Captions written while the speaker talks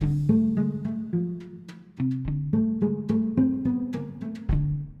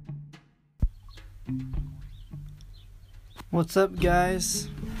What's up, guys?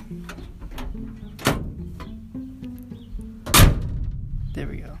 There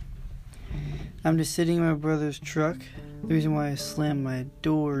we go. I'm just sitting in my brother's truck. The reason why I slammed my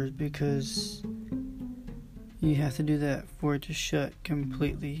door is because you have to do that for it to shut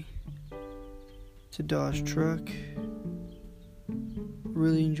completely. It's a Dodge truck.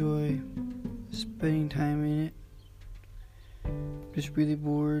 Really enjoy spending time in it. Just really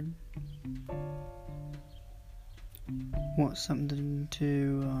bored. Want something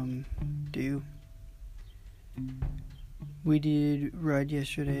to do. We did ride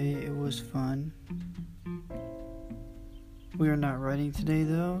yesterday. It was fun. We are not riding today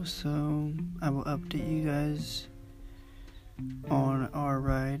though, so I will update you guys on our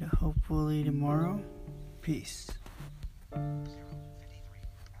ride hopefully tomorrow. Peace.